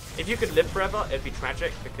 If you could live forever, it'd be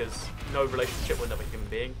tragic, because no relationship with another human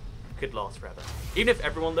being could last forever. Even if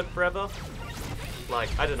everyone lived forever, like,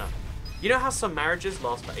 I don't know. You know how some marriages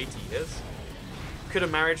last for 80 years? Could a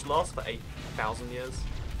marriage last for 8,000 years?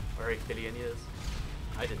 Or 8 billion years?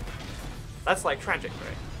 I don't know. That's, like, tragic,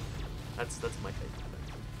 right? That's my take on it.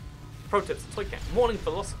 Pro tips, Toy Cat. Morning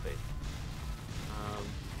philosophy.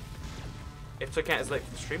 If Toy Cat is late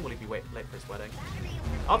for the stream, will he be late for his wedding?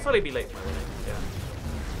 I'll totally be late for my wedding, yeah.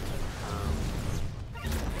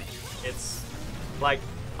 It's, like,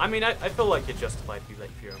 I mean, I feel like you're justified to be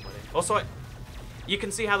late for your own wedding. Also, you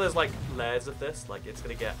can see how there's, like, layers of this. Like, it's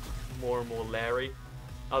going to get more and more Larry.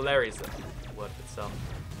 Oh, Larry is the word of itself.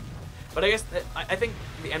 But I guess, I think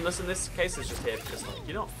the endless in this case is just here because, like,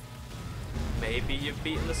 you know, maybe you've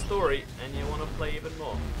beaten the story and you want to play even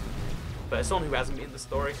more. But as someone who hasn't beaten the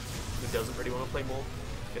story, who doesn't really want to play more,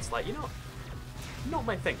 it's like, you know, not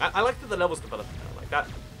my thing. I like that the levels develop now. Like,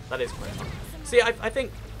 that is quite fun. See, I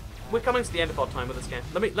think we're coming to the end of our time with this game.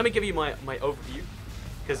 Let me give you my overview.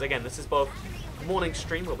 Because, again, this is both a morning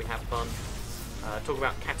stream where we have fun, talk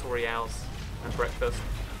about cattle royales and breakfast,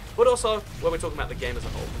 but also when we're talking about the game as a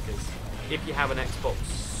whole, because if you have an Xbox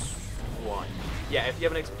One, yeah, if you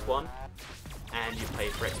have an Xbox One and you pay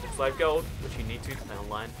for Xbox Live Gold, which you need to play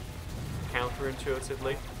online,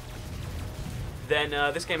 counterintuitively, then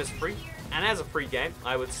this game is free. And as a free game,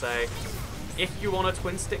 I would say, if you want a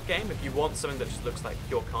twin stick game, if you want something that just looks like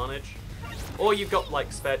pure carnage, or you've got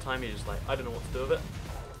like spare time, you're just like, I don't know what to do with it,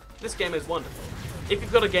 this game is wonderful. If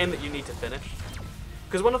you've got a game that you need to finish,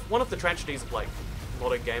 because one of the tragedies of like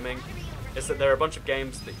modern gaming is that there are a bunch of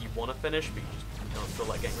games that you want to finish, but you just don't feel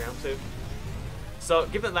like getting around to. So,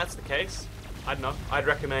 given that that's the case, I don't know, I'd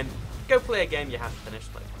recommend go play a game you haven't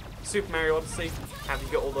finished, like Super Mario Odyssey. Have you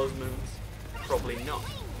got all those moons? Probably not.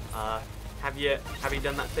 Have you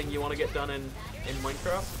done that thing you want to get done in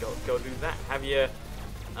Minecraft? Go do that. Have you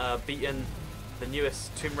beaten the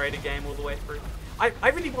newest Tomb Raider game all the way through? I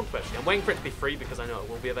really want to actually. I'm waiting for it to be free because I know it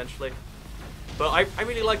will be eventually. But I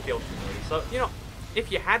really like the old Tomb Raider. So, you know,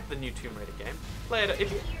 if you had the new Tomb Raider game, play it.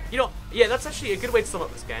 If you know, yeah, that's actually a good way to sum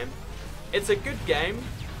up this game. It's a good game,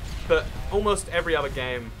 but almost every other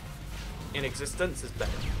game in existence is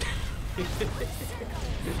better.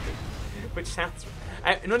 Which sounds...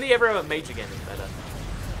 And only every other major game is better.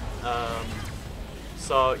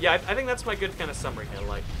 So, yeah, I think that's my good kind of summary here.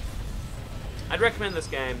 Like, I'd recommend this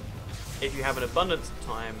game if you have an abundance of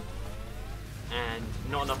time and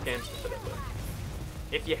not enough games to fit it with.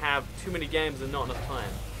 If you have too many games and not enough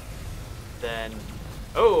time, then...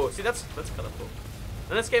 Oh, see, that's colourful.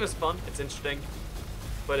 And this game is fun, it's interesting,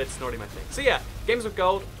 but it's not really my thing. So yeah, Games with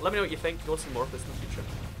Gold, let me know what you think. You want some more of this in the future?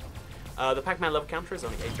 The Pac-Man level counter is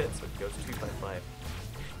only 8-bit, so it goes 255.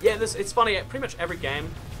 Yeah, it's funny, pretty much every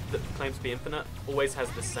game that claims to be infinite always has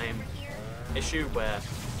the same issue where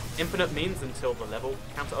infinite means until the level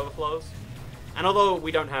counter overflows. And although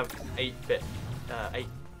we don't have 8-bit,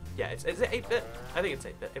 is it 8-bit? I think it's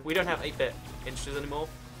 8-bit. If we don't have 8-bit integers anymore,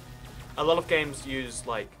 a lot of games use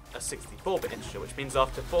like a 64-bit integer, which means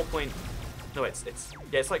after it's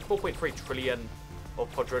like 4.3 trillion or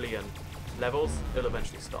quadrillion levels, it'll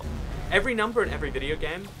eventually stop. Every number in every video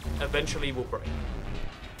game eventually will break.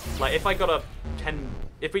 Like if we got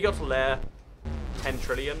to layer 10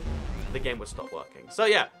 trillion, the game would stop working. So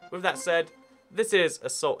yeah, with that said, this is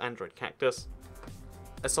Assault Android Cactus.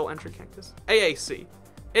 Assault Android Cactus? AAC.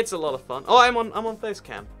 It's a lot of fun. Oh, I'm on face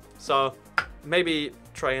cam, so maybe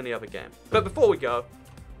try any other game. But before we go,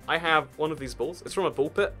 I have one of these balls. It's from a ball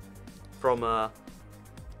pit, from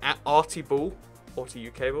at Arty Ball, Arty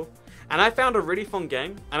UK Ball. And I found a really fun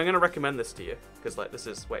game, and I'm going to recommend this to you. Because, like, this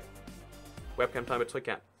is, webcam time at Toy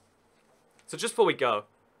Cat. So just before we go,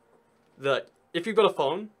 if you've got a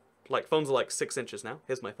phone, like, phones are like 6 inches now.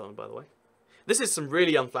 Here's my phone, by the way. This is some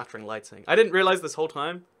really unflattering lighting. I didn't realize this whole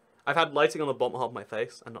time. I've had lighting on the bottom half of my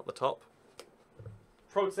face, and not the top.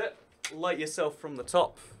 Pro tip, light yourself from the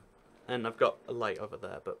top. And I've got a light over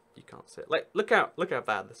there, but you can't see it. Like, look how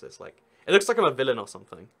bad this is. Like, it looks like I'm a villain or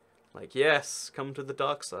something. Like, yes, come to the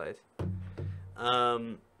dark side.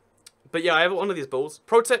 But yeah, I have one of these balls.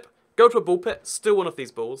 Pro tip, go to a ball pit, steal one of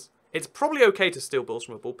these balls. It's probably okay to steal balls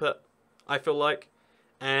from a ball pit, I feel like.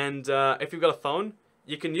 And if you've got a phone,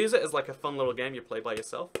 you can use it as like a fun little game you play by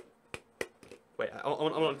yourself. Wait, I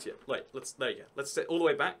want to, like, there you go. Let's sit all the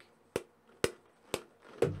way back.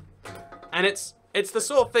 And it's the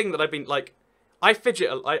sort of thing that I've been, like, I fidget,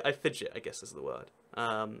 I guess is the word.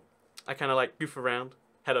 I kind of, like, goof around.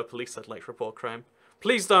 Hello, police, I'd like to report crime.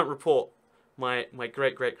 Please don't report my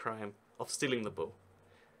great crime of stealing the ball.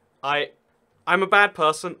 I'm a bad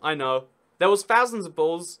person, I know. There was thousands of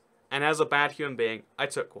balls, and as a bad human being, I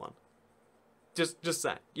took one. Just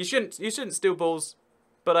saying. You shouldn't steal balls,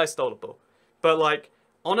 but I stole a ball. But, like,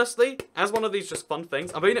 honestly, as one of these just fun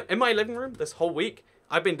things, I've been in my living room this whole week.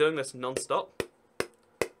 I've been doing this non-stop.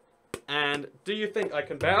 And do you think I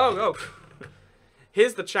can bear... Oh.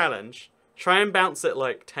 Here's the challenge. try and bounce it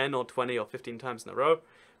like 10 or 20 or 15 times in a row.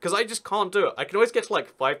 Because I just can't do it. I can always get to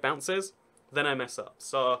like 5 bounces, then I mess up.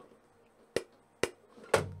 So,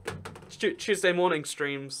 Tuesday morning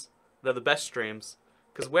streams, they're the best streams.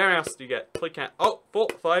 Because where else do you get Toy Cat? Oh, 4,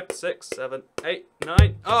 5, 6, 7, 8,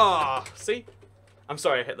 9. Ah, see? I'm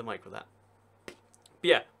sorry I hit the mic with that. But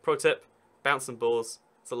yeah, pro tip, bouncing balls.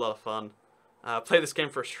 It's a lot of fun. Play this game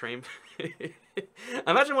for a stream.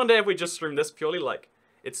 Imagine one day if we just stream this purely like,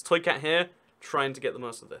 it's Toy Cat here, trying to get the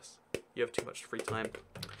most of this. You have too much free time.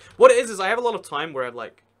 What it is I have a lot of time where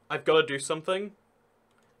I've got to do something,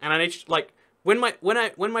 and I need to, like, when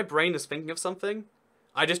my brain is thinking of something,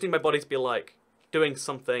 I just need my body to be like, doing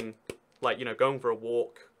something, like, you know, going for a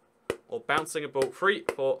walk, or bouncing a ball. 3,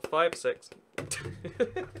 4, 5, 6.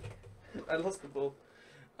 I lost the ball.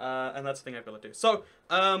 And that's the thing I've got to do. So,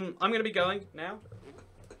 I'm going to be going now,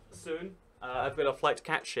 soon. I've got a flight to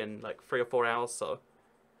catch in, like, 3 or 4 hours, so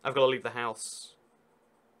I've got to leave the house.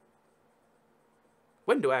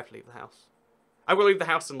 When do I have to leave the house? I will leave the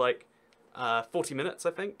house in, like, 40 minutes,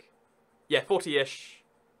 I think. Yeah, 40-ish.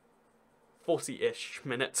 40-ish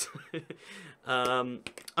minutes. I'm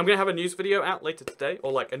going to have a news video out later today,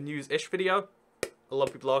 or, like, a news-ish video. A lot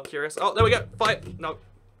of people are curious. Oh, there we go. 5. No.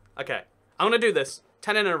 Okay. I'm going to do this.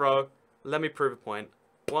 10 in a row. Let me prove a point.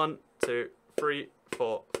 1, 2, 3,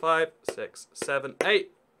 4, 5, 6, 7,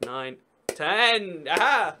 8, 9, 10.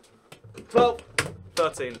 Aha! 12,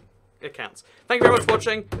 13. It counts. Thank you very much for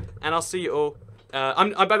watching, and I'll see you all. By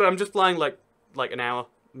the way, I'm just flying like an hour.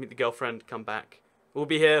 Meet the girlfriend. Come back. We'll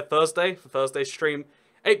be here Thursday for Thursday's stream,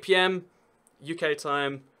 8 PM UK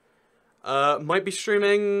time. Might be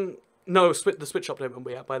streaming. No, the Switch update won't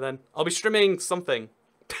be out by then. I'll be streaming something.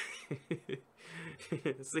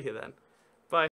 See you then.